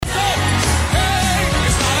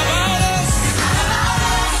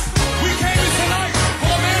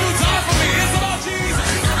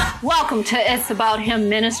Welcome to It's About Him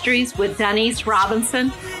Ministries with Denise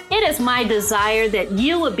Robinson. It is my desire that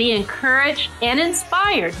you would be encouraged and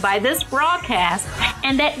inspired by this broadcast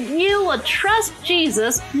and that you will trust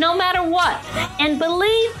Jesus no matter what and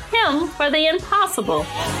believe Him for the impossible.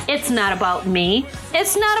 It's not about me.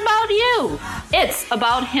 It's not about you. It's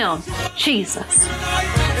about Him, Jesus.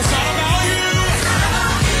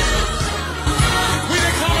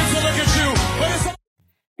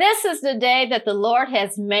 This is the day that the Lord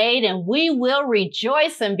has made, and we will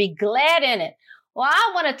rejoice and be glad in it. Well,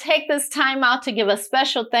 I want to take this time out to give a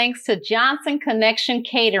special thanks to Johnson Connection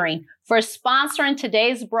Catering for sponsoring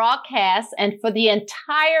today's broadcast and for the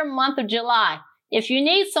entire month of July. If you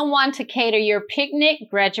need someone to cater your picnic,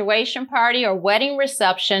 graduation party, or wedding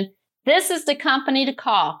reception, this is the company to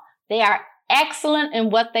call. They are excellent in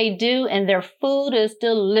what they do, and their food is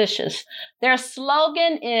delicious. Their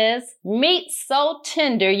slogan is, meat so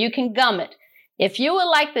tender you can gum it. If you would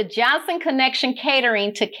like the Johnson Connection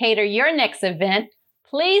Catering to cater your next event,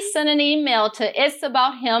 please send an email to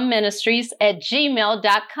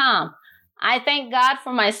it'sabouthimministries@gmail.com. I thank God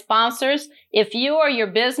for my sponsors. If you or your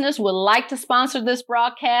business would like to sponsor this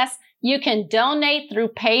broadcast, you can donate through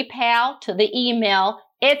PayPal to the email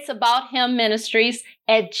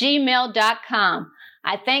it'sabouthimministries@gmail.com.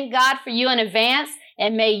 I thank God for you in advance,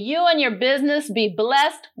 and may you and your business be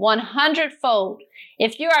blessed 100-fold.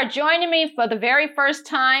 If you are joining me for the very first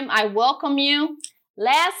time, I welcome you.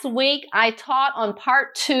 Last week, I taught on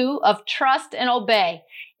part 2 of Trust and Obey.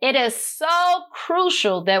 It is so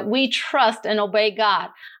crucial that we trust and obey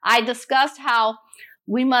God. I discussed how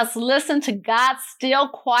we must listen to God's still,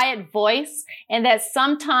 quiet voice, and that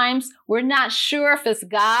sometimes we're not sure if it's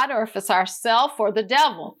God or if it's ourselves or the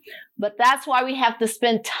devil. But that's why we have to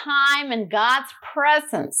spend time in God's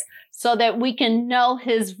presence so that we can know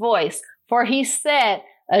His voice. For He said,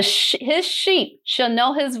 His sheep shall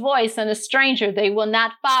know His voice, and a stranger they will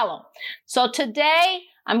not follow. So today,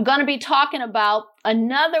 I'm going to be talking about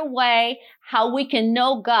another way how we can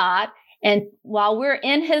know God and while we're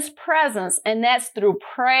in His presence, and that's through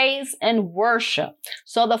praise and worship.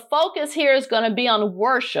 So the focus here is going to be on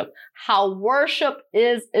worship, how worship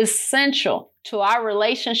is essential to our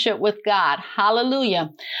relationship with God.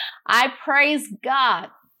 Hallelujah. I praise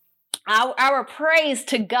God. Our praise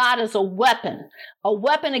to God is a weapon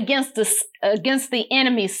against the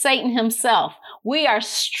enemy, Satan himself. We are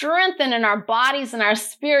strengthened in our bodies and our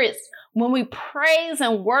spirits when we praise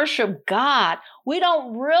and worship God. We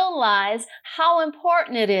don't realize how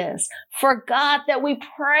important it is for God that we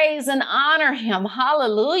praise and honor Him.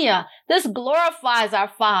 Hallelujah. This glorifies our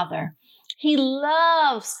Father. He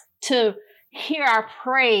loves to hear our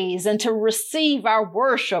praise and to receive our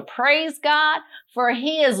worship. Praise God, for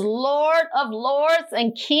He is Lord of lords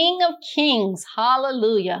and King of kings.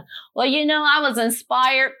 Hallelujah. Well, I was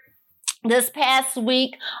inspired this past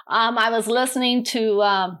week. I was listening to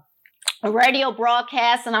a radio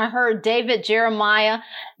broadcast, and I heard David Jeremiah.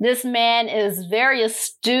 This man is very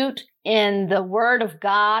astute in the Word of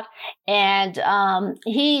God, and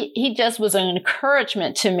he just was an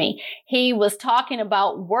encouragement to me. He was talking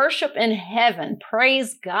about worship in heaven,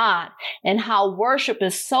 praise God, and how worship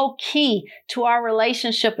is so key to our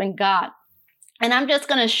relationship in God. And I'm just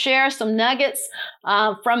going to share some nuggets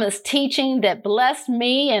from his teaching that blessed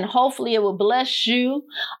me, and hopefully it will bless you.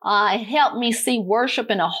 It helped me see worship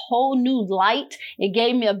in a whole new light. It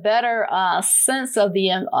gave me a better sense of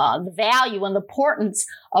the value and the importance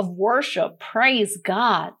of worship. Praise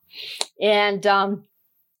God. And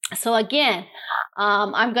so again,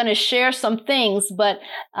 I'm going to share some things, but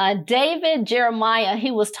David Jeremiah, he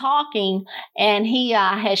was talking, and he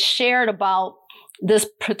has shared about this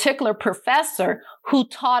particular professor who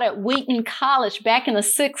taught at Wheaton College back in the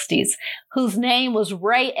 60s, whose name was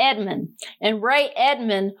Ray Edmond. And Ray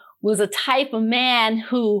Edmond was a type of man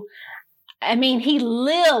who, he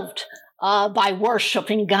lived by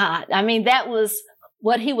worshiping God. That was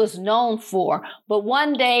what he was known for. But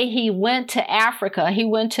one day he went to Africa. He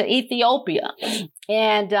went to Ethiopia.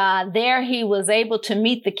 And there he was able to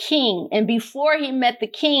meet the king. And before he met the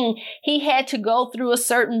king, he had to go through a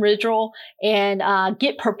certain ritual and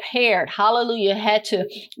get prepared. Hallelujah. Had to,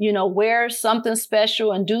 wear something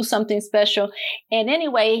special and do something special. And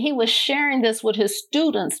anyway, he was sharing this with his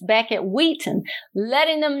students back at Wheaton,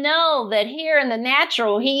 letting them know that here in the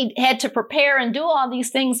natural, he had to prepare and do all these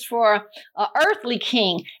things for an earthly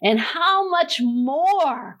king. And how much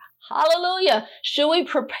more, hallelujah, should we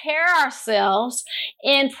prepare ourselves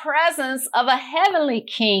in presence of a heavenly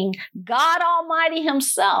King, God Almighty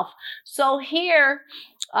Himself? So here,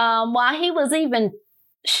 while he was even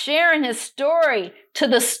sharing his story to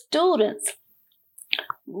the students,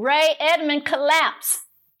 Ray Edmond collapsed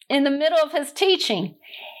in the middle of his teaching,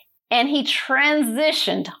 and he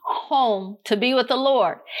transitioned home to be with the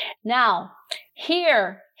Lord. Now,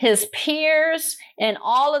 here, his peers and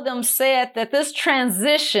all of them said that this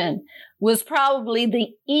transition was probably the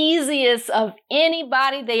easiest of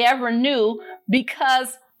anybody they ever knew,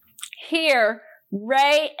 because here,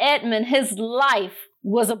 Ray Edmond, his life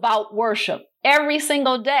was about worship. Every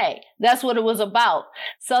single day, that's what it was about.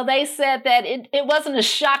 So they said that it wasn't a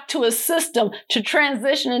shock to his system to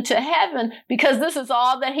transition into heaven, because this is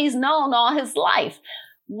all that he's known all his life.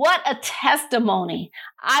 What a testimony.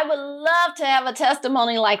 I would love to have a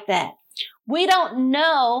testimony like that. We don't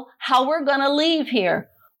know how we're going to leave here,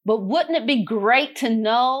 but wouldn't it be great to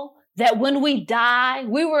know that when we die,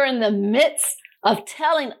 we were in the midst of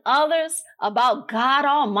telling others about God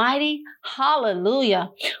Almighty? Hallelujah.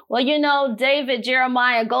 Well, you know, David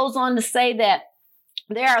Jeremiah goes on to say that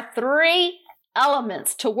there are 3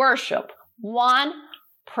 elements to worship. 1,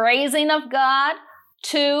 praising of God.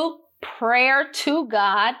 2, prayer to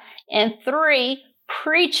God. And 3,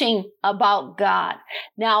 preaching about God.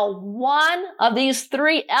 Now, one of these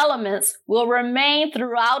 3 elements will remain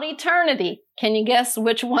throughout eternity. Can you guess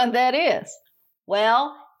which one that is?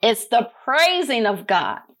 Well, it's the praising of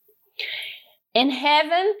God. In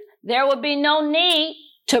heaven, there will be no need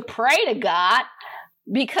to pray to God,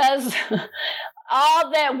 because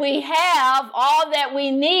all that we have, all that we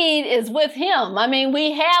need is with him. I mean,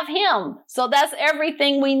 we have him. So that's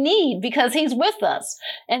everything we need, because he's with us.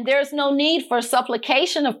 And there's no need for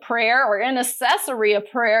supplication of prayer or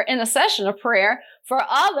intercession of prayer for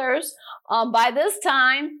others. By this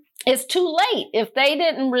time, it's too late. If they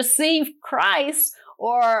didn't receive Christ,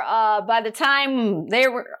 or by the time they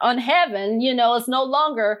were on heaven, you know, it's no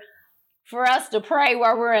longer for us to pray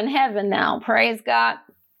while we're in heaven now. Praise God.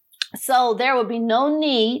 So there will be no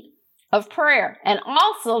need of prayer. And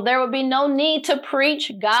also there will be no need to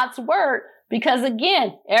preach God's word, because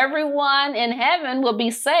again, everyone in heaven will be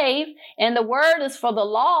saved. And the word is for the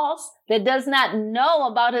lost that does not know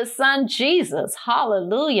about his son, Jesus.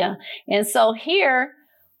 Hallelujah. And so here,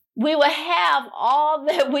 we will have all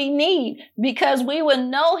that we need, because we will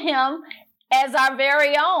know him as our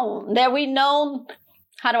very own. That we know,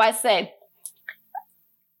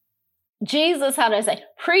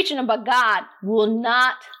 preaching about God will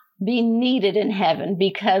not be needed in heaven,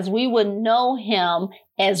 because we will know him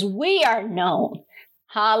as we are known.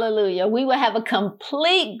 Hallelujah. We will have a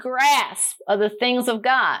complete grasp of the things of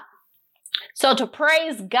God. So to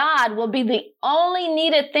praise God will be the only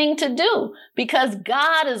needed thing to do, because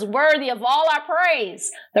God is worthy of all our praise.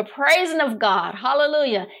 The praising of God,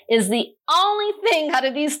 hallelujah, is the only thing out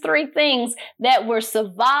of these 3 things that will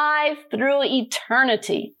survive through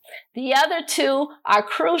eternity. The other 2 are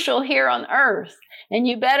crucial here on earth, and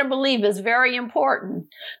you better believe it's very important.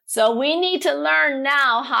 So we need to learn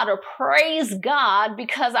now how to praise God,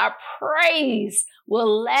 because our praise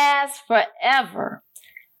will last forever.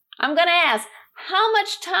 I'm going to ask, how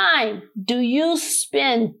much time do you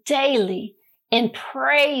spend daily in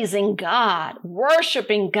praising God,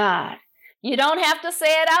 worshiping God? You don't have to say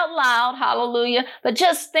it out loud, hallelujah, but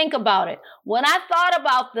just think about it. When I thought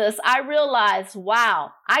about this, I realized,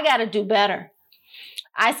 wow, I got to do better.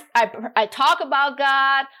 I talk about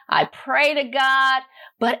God, I pray to God,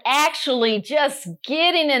 but actually just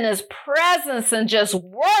getting in his presence and just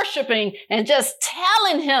worshiping and just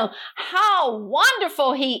telling him how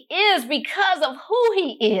wonderful he is because of who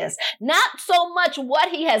he is. Not so much what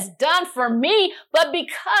he has done for me, but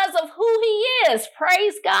because of who he is.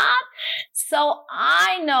 Praise God. So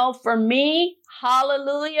I know for me,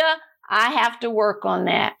 hallelujah, I have to work on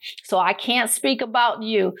that. So I can't speak about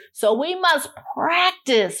you. So we must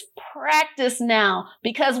practice now,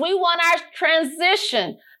 because we want our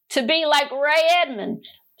transition to be like Ray Edmond,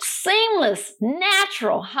 seamless,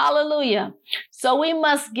 natural. Hallelujah. So we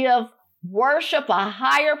must give worship a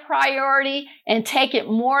higher priority and take it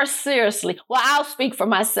more seriously. Well, I'll speak for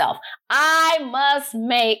myself. I must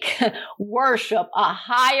make worship a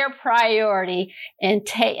higher priority and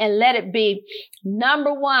let it be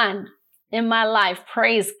number 1 in my life.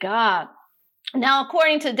 Praise God. Now,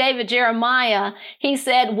 according to David Jeremiah, he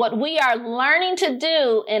said, what we are learning to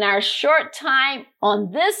do in our short time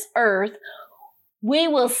on this earth, we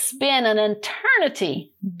will spend an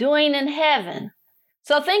eternity doing in heaven.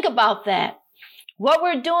 So think about that. What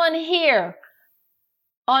we're doing here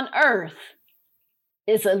on earth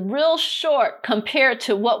is a real short compared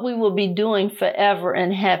to what we will be doing forever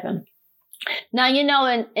in heaven. Now, you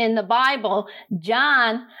know, in the Bible,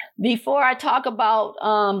 John, before I talk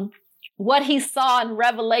about what he saw in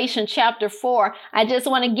Revelation chapter 4, I just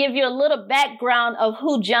want to give you a little background of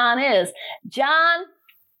who John is. John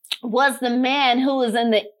was the man who was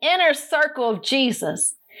in the inner circle of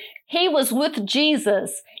Jesus. He was with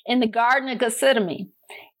Jesus in the Garden of Gethsemane.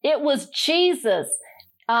 It was Jesus,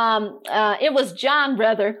 it was John,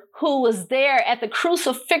 rather, who was there at the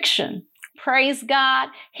crucifixion. Praise God.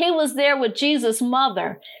 He was there with Jesus'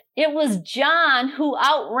 mother. It was John who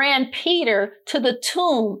outran Peter to the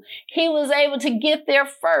tomb. He was able to get there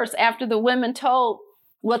first after the women told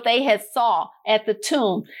what they had saw at the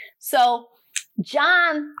tomb. So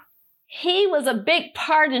John, he was a big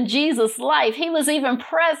part in Jesus' life. He was even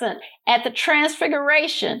present at the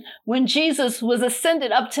transfiguration when Jesus was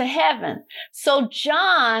ascended up to heaven. So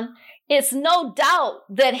John, it's no doubt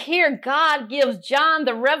that here God gives John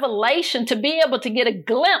the revelation to be able to get a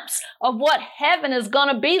glimpse of what heaven is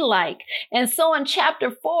going to be like. And so in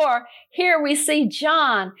chapter 4, here we see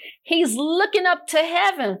John. He's looking up to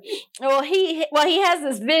heaven. Well, he has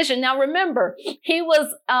this vision. Now remember, he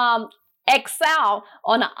was exiled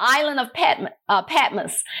on the island of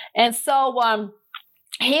Patmos. And so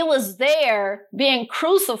he was there being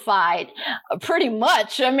crucified pretty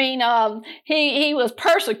much. I mean, he was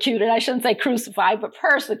persecuted. I shouldn't say crucified, but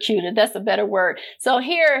persecuted. That's a better word. So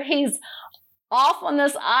here he's off on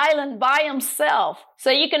this island by himself.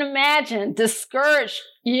 So you can imagine, discouraged,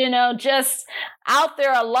 just out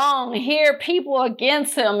there alone, here people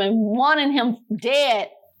against him and wanting him dead.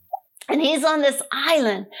 And he's on this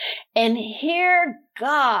island, and here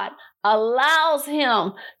God allows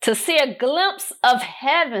him to see a glimpse of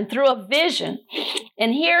heaven through a vision.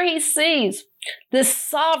 And here he sees this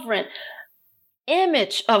sovereign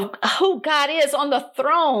image of who God is on the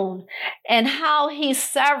throne and how he's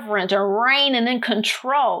sovereign and reigning and in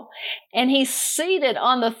control. And he's seated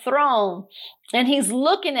on the throne. And he's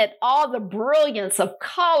looking at all the brilliance of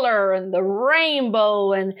color and the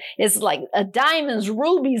rainbow, and it's like diamonds,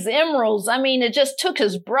 rubies, emeralds. I mean, it just took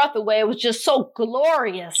his breath away. It was just so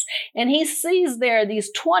glorious. And he sees there these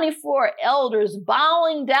 24 elders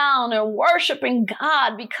bowing down and worshiping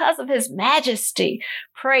God because of his majesty.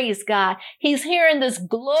 Praise God. He's hearing this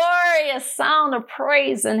glorious sound of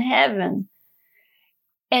praise in heaven.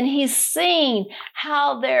 And he's seeing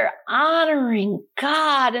how they're honoring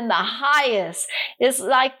God in the highest. It's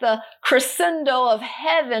like the crescendo of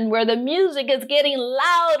heaven where the music is getting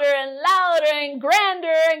louder and louder and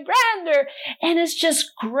grander and grander. And it's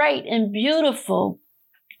just great and beautiful.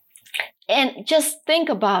 And just think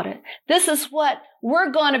about it. This is what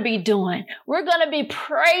we're going to be doing. We're going to be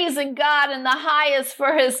praising God in the highest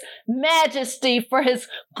for his majesty, for his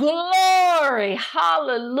glory.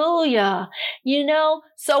 Hallelujah.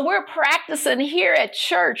 So we're practicing here at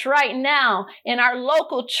church right now in our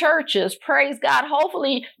local churches. Praise God.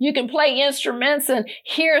 Hopefully you can play instruments and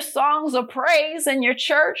hear songs of praise in your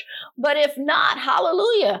church. But if not,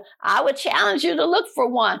 hallelujah, I would challenge you to look for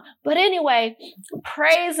one. But anyway,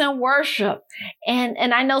 praise and worship.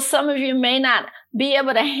 And I know some of you may not be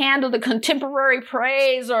able to handle the contemporary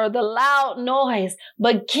praise or the loud noise,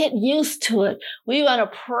 but get used to it. We want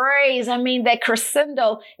to praise. I mean, that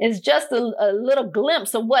crescendo is just a little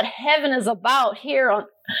glimpse of what heaven is about here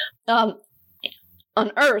on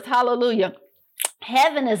earth. Hallelujah.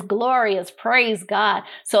 Heaven is glorious. Praise God.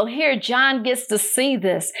 So here John gets to see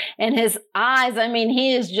this, and his eyes,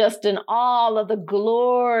 he is just in awe of the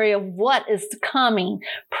glory of what is coming.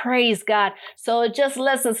 Praise God. So it just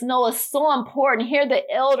lets us know it's so important. Here the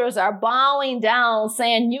elders are bowing down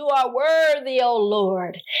saying, "You are worthy, O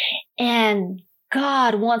Lord." And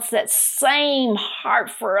God wants that same heart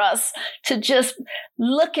for us to just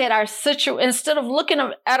look at our instead of looking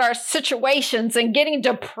at our situations and getting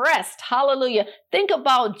depressed. Hallelujah. Think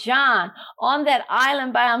about John on that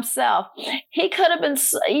island by himself. He could have been,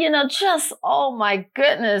 just, oh my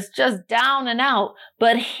goodness, just down and out.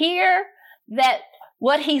 But here, that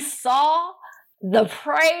what he saw, the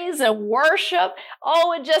praise and worship,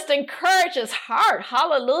 it just encouraged his heart.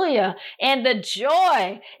 Hallelujah. And the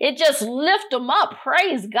joy, it just lifted him up.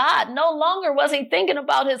 Praise God. No longer was he thinking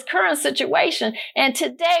about his current situation. And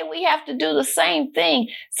today we have to do the same thing.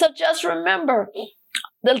 So just remember,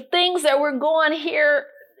 the things that we're going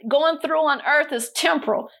through on earth is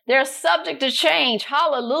temporal. They're subject to change.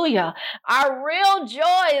 Hallelujah. Our real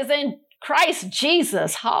joy is in Christ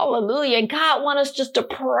Jesus. Hallelujah. And God wants us just to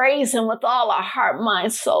praise him with all our heart,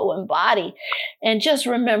 mind, soul, and body. And just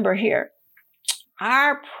remember here,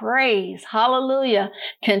 our praise, hallelujah,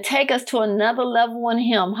 can take us to another level in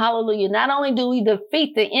him. Hallelujah. Not only do we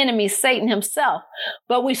defeat the enemy, Satan himself,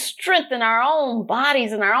 but we strengthen our own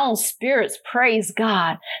bodies and our own spirits. Praise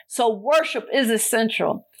God. So worship is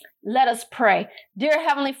essential. Let us pray. Dear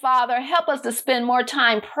Heavenly Father, help us to spend more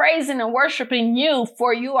time praising and worshiping you,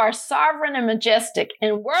 for you are sovereign and majestic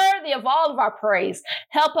and worthy of all of our praise.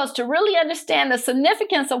 Help us to really understand the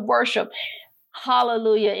significance of worship.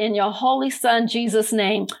 Hallelujah. In your holy Son, Jesus'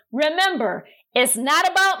 name. Remember, it's not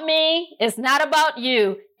about me. It's not about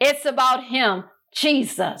you. It's about him,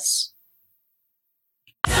 Jesus.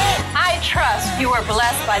 I trust you are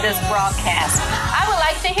blessed by this broadcast. I would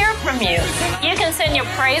like to hear from you. You can send your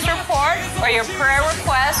praise report or your prayer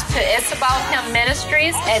request to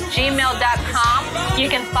it'saboutHimMinistries@gmail.com. You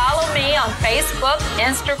can follow me on Facebook,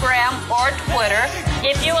 Instagram, or Twitter.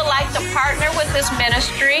 If you would like to partner with this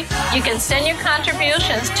ministry, you can send your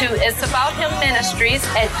contributions to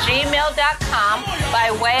it'saboutHimMinistries@gmail.com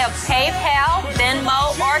by way of PayPal,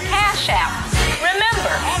 Venmo, or Cash App.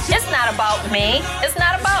 Remember, it's not about me. It's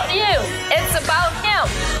not about you. It's about him,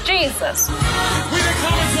 Jesus. We've been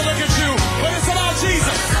coming to look at you, but it's about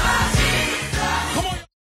Jesus.